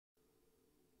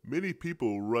Many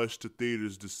people rush to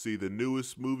theaters to see the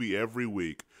newest movie every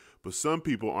week, but some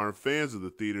people aren't fans of the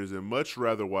theaters and much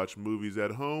rather watch movies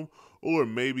at home or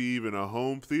maybe even a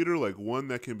home theater like one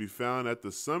that can be found at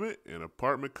the Summit, an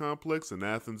apartment complex in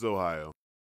Athens, Ohio.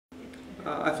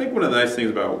 I think one of the nice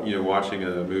things about watching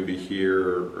a movie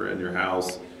here or in your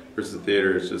house versus the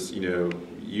theater is just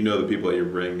the people that you're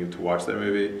bringing to watch that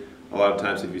movie. A lot of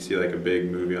times, if you see like a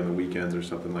big movie on the weekends or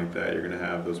something like that, you're gonna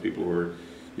have those people who are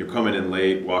coming in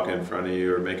late, walking in front of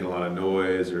you, or making a lot of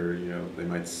noise, or they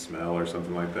might smell or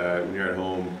something like that. When you're at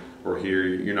home or here,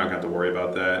 you're not gonna have to worry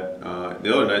about that.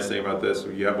 The other nice thing about this,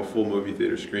 when you have a full movie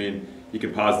theater screen, you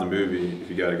can pause the movie if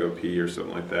you gotta go pee or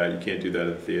something like that. You can't do that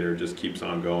at the theater; it just keeps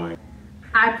on going.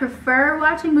 I prefer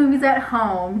watching movies at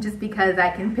home just because I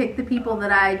can pick the people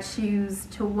that I choose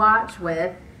to watch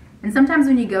with. And sometimes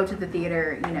when you go to the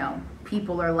theater,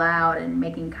 people are loud and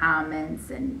making comments,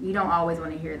 and you don't always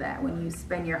want to hear that when you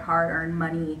spend your hard-earned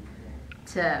money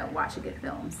to watch a good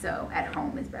film. So at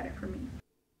home is better for me.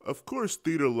 Of course,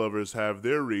 theater lovers have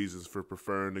their reasons for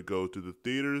preferring to go to the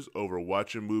theaters over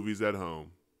watching movies at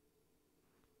home.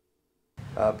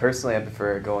 Personally, I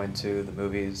prefer going to the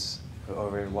movies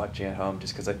over watching at home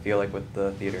just because I feel like with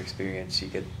the theater experience you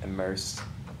get immersed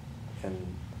in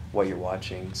what you're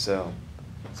watching. So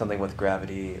something with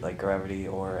Gravity, like Gravity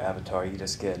or Avatar, you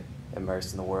just get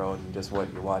immersed in the world and just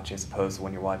what you're watching, as opposed to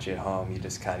when you're watching at home, you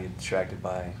just kind of get distracted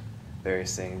by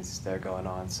various things that are going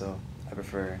on. So I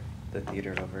prefer the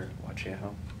theater over watching at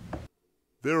home.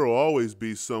 There will always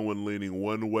be someone leaning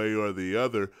one way or the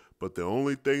other, but the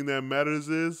only thing that matters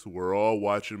is we're all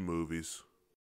watching movies.